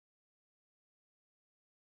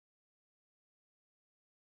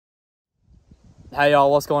Hey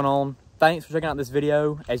y'all, what's going on? Thanks for checking out this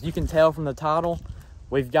video. As you can tell from the title,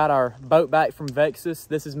 we've got our boat back from Vexus.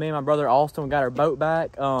 This is me and my brother Austin. We got our boat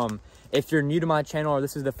back. If you're new to my channel or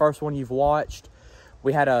this is the first one you've watched,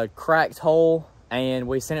 we had a cracked hull and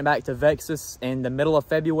we sent it back to Vexus in the middle of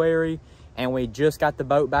February, and we just got the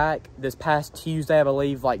boat back this past Tuesday, I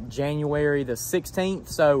believe, like January the 16th.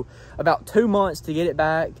 So about 2 months to get it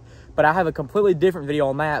back. But I have a completely different video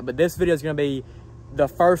on that. But this video is going to be the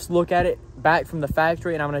first look at it back from the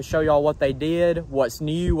factory, and I'm going to show y'all what they did, what's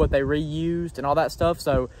new, what they reused, and all that stuff.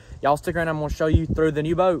 So y'all stick around. I'm going to show you through the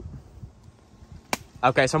new boat.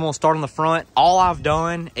 Okay, so I'm going to start on the front. All I've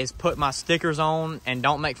done is put my stickers on, and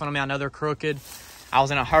don't make fun of me, I know they're crooked. I was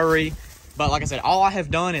in a hurry, but like I said, all I have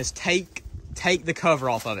done is take the cover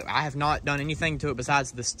off of it. I have not done anything to it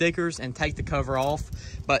besides the stickers and take the cover off.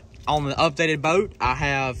 But on the updated boat, I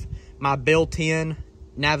have my built-in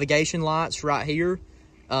navigation lights right here.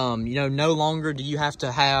 You know, no longer do you have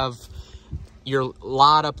to have your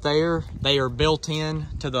light up there. They are built in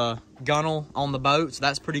to the gunnel on the boat, so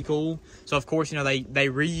that's pretty cool. So of course, you know, they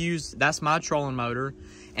reuse, that's my trolling motor.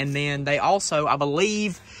 And then they also, I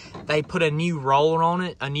believe they put a new roller on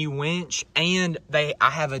it, a new winch, and I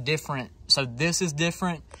have a different, so this is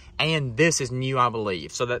different and this is new, I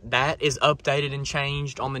believe. So that is updated and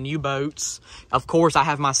changed on the new boats. Of course, I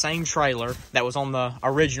have my same trailer that was on the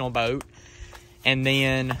original boat. And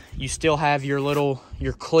then you still have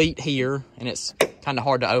your cleat here, and it's kind of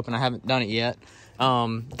hard to open. I haven't done it yet.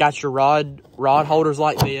 Got your rod holders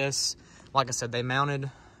like this. Like I said, they mounted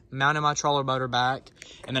my trolling motor back.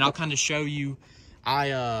 And then I'll kind of show you,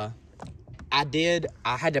 I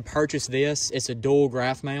had to purchase this. It's a dual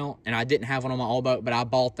graph mount, and I didn't have one on my old boat, but I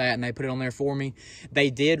bought that and they put it on there for me. They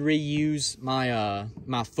did reuse my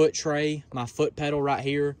my foot tray, my foot pedal right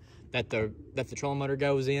here that the trolling motor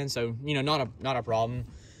goes in. So, you know, not a problem.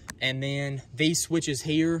 And then these switches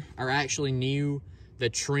here are actually new. The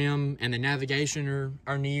trim and the navigation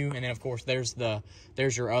are new. And then of course there's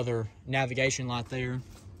your other navigation light there.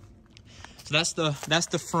 So that's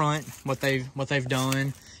the front, what they've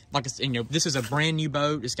done. Like I said, you know, this is a brand new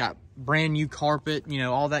boat. It's got brand new carpet, you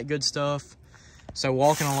know, all that good stuff. So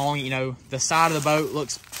walking along, you know, the side of the boat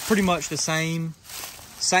looks pretty much the same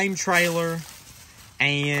trailer.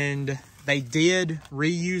 And they did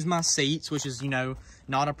reuse my seats, which is, you know,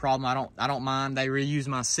 not a problem. I don't mind. They reuse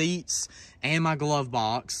my seats and my glove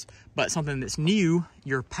box. But something that's new,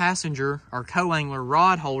 your passenger or co-angler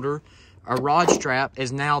rod holder or rod strap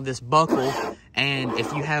is now this buckle. And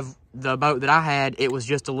if you have the boat that I had, it was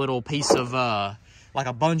just a little piece of like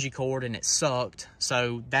a bungee cord, and it sucked.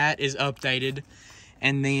 So that is updated.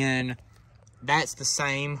 And then that's the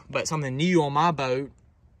same, but something new on my boat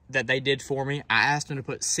that they did for me, I asked them to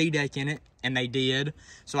put C-deck in it, and they did.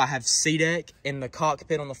 So I have C-deck in the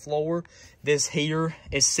cockpit on the floor. This here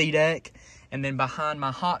is C-deck, and then behind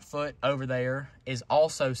my hot foot over there is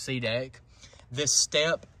also C-deck. This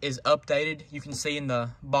step is updated. You can see in the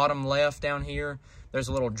bottom left down here, there's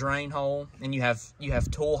a little drain hole, and you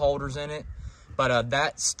have tool holders in it. But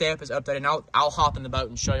that step is updated, and I'll hop in the boat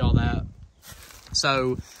and show y'all that.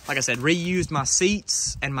 So, like I said, reused my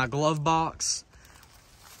seats and my glove box,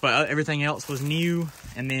 but everything else was new.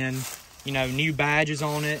 And then, you know, new badges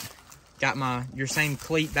on it. Got your same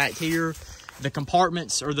cleat back here. The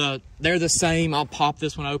compartments they're the same. I'll pop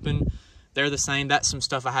this one open. They're the same. That's some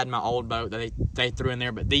stuff I had in my old boat that they threw in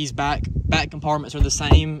there. But these back compartments are the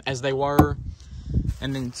same as they were.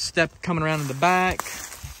 And then step coming around in the back.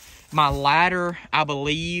 My ladder, I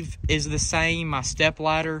believe, is the same. My step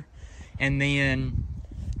ladder. And then,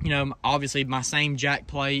 you know, obviously my same jack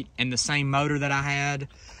plate and the same motor that I had.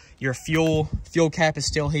 Your fuel cap is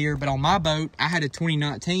still here. But on my boat, I had a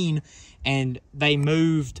 2019, and they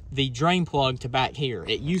moved the drain plug to back here.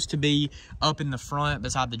 It used to be up in the front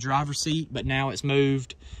beside the driver's seat, but now it's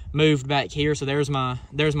moved back here. So there's my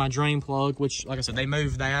drain plug, which, like I said, they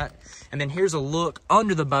moved that. And then here's a look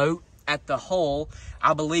under the boat at the hull.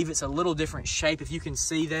 I believe it's a little different shape. If you can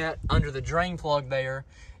see that under the drain plug there,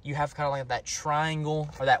 you have kind of like that triangle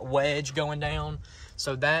or that wedge going down.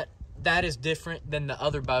 So that is different than the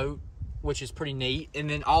other boat, which is pretty neat. And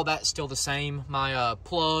then all that's still the same. My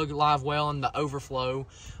plug, live well, and the overflow,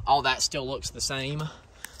 all that still looks the same.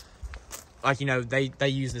 Like, you know, they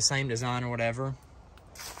use the same design or whatever.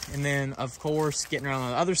 And then, of course, getting around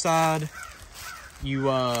on the other side, you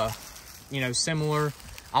know, similar,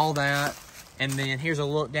 all that. And then here's a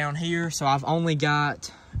look down here. So I've only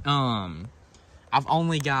got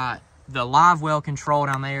the live well control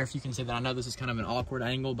down there. If you can see that, I know this is kind of an awkward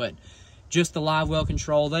angle, but just the live well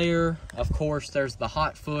control there. Of course, there's the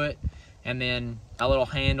hot foot, and then a little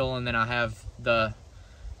handle, and then I have the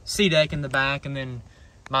sea deck in the back, and then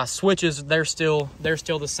my switches, they're still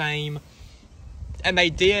the same. And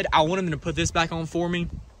I wanted them to put this back on for me.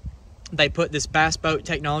 They put this Bass Boat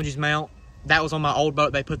Technologies mount. That was on my old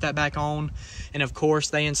boat. They put that back on. And of course,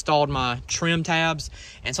 they installed my trim tabs.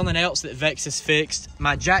 And something else that Vexus fixed,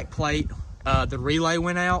 my jack plate, the relay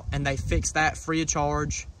went out, and they fixed that free of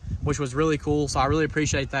charge, which was really cool. So I really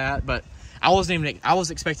appreciate that. But I was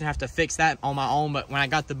expecting to have to fix that on my own, but when I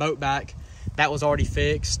got the boat back, that was already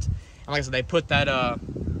fixed. And like I said, they put that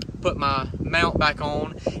put my mount back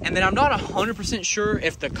on. And then I'm not 100% sure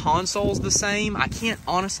if the console's the same. I can't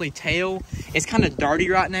honestly tell. It's kind of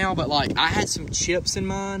dirty right now, but like I had some chips in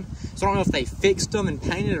mine, so I don't know if they fixed them and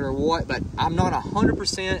painted it or what, but I'm not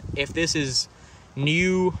 100% if this is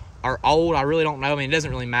new or old. I really don't know. I mean, it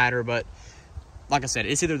doesn't really matter, but like I said,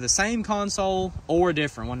 it's either the same console or a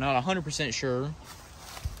different one. Not 100% sure.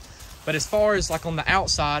 But as far as like on the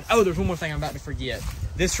outside, oh, there's one more thing I'm about to forget.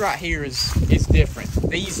 This right here is different.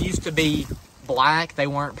 These used to be black. They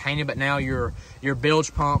weren't painted, but now your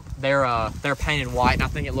bilge pump, they're painted white, and I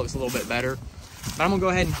think it looks a little bit better. But I'm gonna go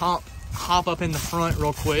ahead and hop up in the front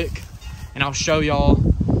real quick, and I'll show y'all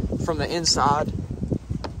from the inside.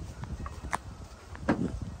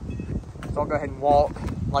 So I'll go ahead and walk,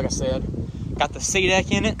 like I said. Got the sea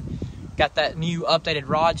deck in it, got that new updated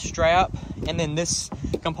rod strap, and then this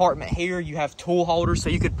compartment here, you have tool holders, so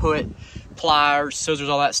you could put pliers, scissors,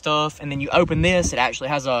 all that stuff. And then you open this, it actually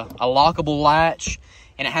has a lockable latch,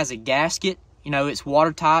 and it has a gasket. You know, it's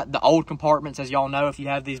watertight. The old compartments, as y'all know, if you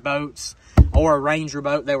have these boats or a Ranger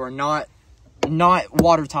boat, they were not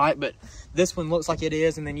watertight, but this one looks like it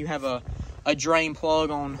is. And then you have a drain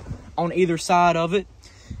plug on either side of it.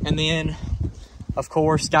 And then, of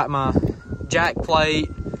course, got my jack plate,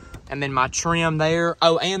 and then my trim there.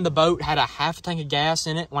 Oh, and the boat had a half tank of gas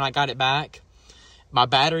in it when I got it back. My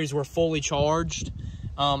batteries were fully charged.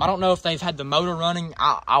 I don't know if they've had the motor running.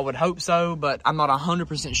 I would hope so, but I'm not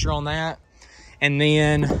 100% sure on that. And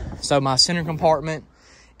then, so my center compartment,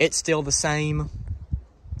 it's still the same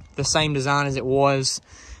design as it was.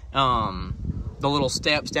 The little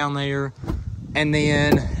steps down there. And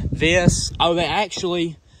then this, oh, they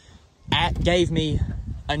actually gave me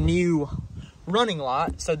a new running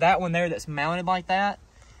light. So that one there that's mounted like that,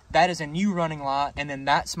 that is a new running light, and then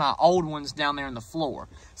that's my old ones down there on the floor.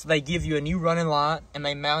 So they give you a new running light, and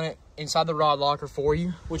they mount it inside the rod locker for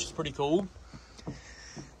you, which is pretty cool.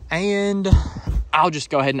 And I'll just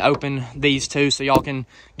go ahead and open these two so y'all can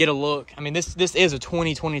get a look. I mean, this is a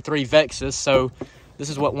 2023 Vexus, so this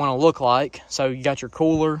is what one will look like. So you got your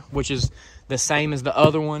cooler, which is the same as the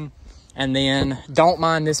other one. And then don't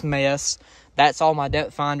mind this mess. That's all my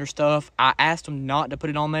depth finder stuff. I asked them not to put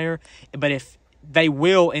it on there, but if they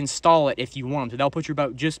will install it if you want them to. They'll put your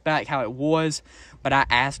boat just back how it was, but I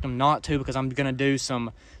asked them not to because I'm going to do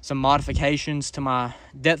some modifications to my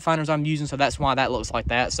depth finders I'm using, so that's why that looks like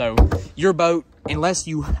that. So your boat, unless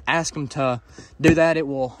you ask them to do that,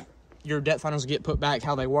 your depth finders will get put back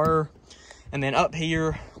how they were. And then up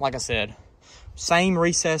here, like I said, same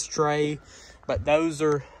recessed tray, but those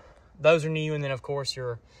are new. And then of course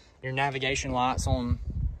your navigation lights on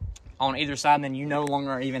either side, and then you no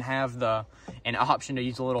longer even have an option to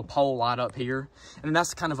use a little pole light up here. And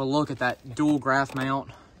that's kind of a look at that dual graph mount.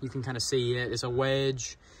 You can kind of see it. It's a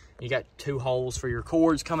wedge. You got two holes for your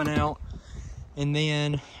cords coming out. And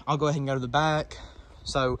then I'll go ahead and go to the back.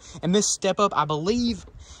 So, and this step up, I believe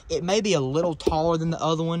it may be a little taller than the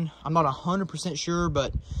other one. I'm not 100% sure,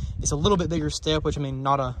 but it's a little bit bigger step, which I mean,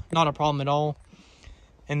 not a problem at all.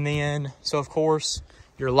 And then, so of course,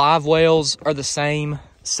 your live wells are the same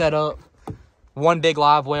setup. One big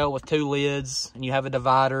live well with two lids, and you have a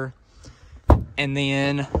divider. And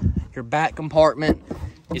then your back compartment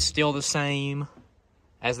is still the same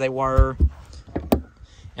as they were.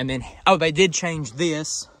 And then, oh, they did change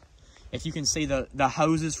this. If you can see the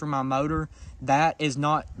hoses from my motor, that is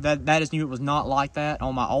new. It was not like that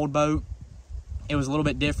on my old boat. It was a little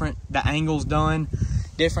bit different. The angle's done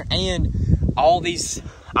different, and all these,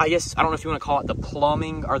 I guess, I don't know if you want to call it the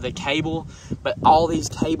plumbing or the cable, but all these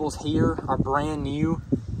cables here are brand new,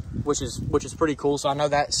 which is pretty cool. So I know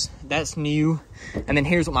that's new. And then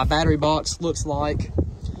here's what my battery box looks like.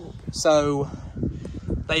 So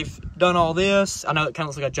they've done all this. I know it kind of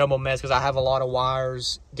looks like a jumble mess because I have a lot of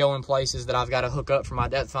wires going places that I've got to hook up for my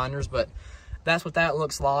depth finders, but that's what that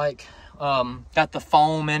looks like. Got the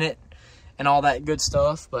foam in it and all that good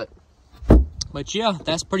stuff, but yeah,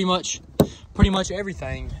 that's pretty much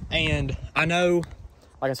everything. And I know,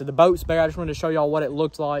 like I said, the boat's big. I just wanted to show y'all what it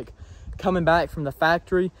looked like coming back from the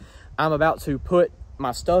factory. I'm about to put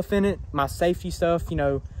my stuff in it, my safety stuff, you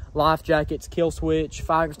know, life jackets, kill switch,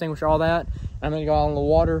 fire extinguisher, all that. And I'm gonna go out on the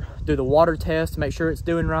water, do the water test to make sure it's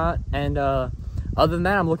doing right. And other than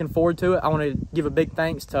that, I'm looking forward to it. I want to give a big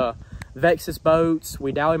thanks to Vexus Boats,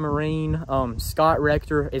 Wedowee Marine. Scott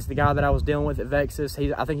Rector is the guy that I was dealing with at Vexus.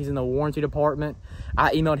 I think he's in the warranty department.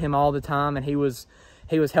 I emailed him all the time, and he was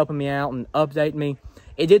helping me out and updating me.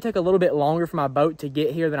 It did take a little bit longer for my boat to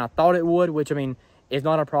get here than I thought it would, which, I mean, is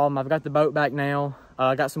not a problem. I've got the boat back now.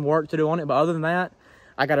 I got some work to do on it, but other than that,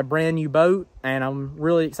 I got a brand new boat, and I'm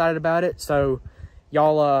really excited about it. So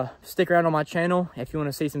y'all stick around on my channel if you want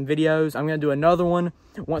to see some videos. I'm going to do another one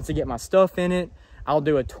once I get my stuff in it. I'll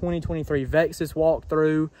do a 2023 Vexus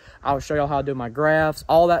walkthrough. I'll show y'all how to do my graphs,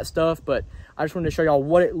 all that stuff. But I just wanted to show y'all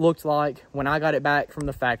what it looked like when I got it back from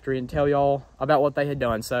the factory and tell y'all about what they had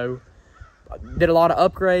done. So did a lot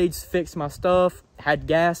of upgrades, fixed my stuff, had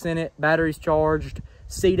gas in it, batteries charged,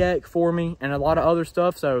 C-deck for me, and a lot of other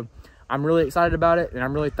stuff. So I'm really excited about it, and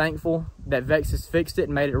I'm really thankful that Vexus fixed it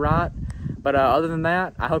and made it right. But other than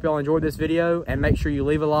that, I hope y'all enjoyed this video, and make sure you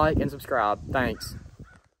leave a like and subscribe. Thanks.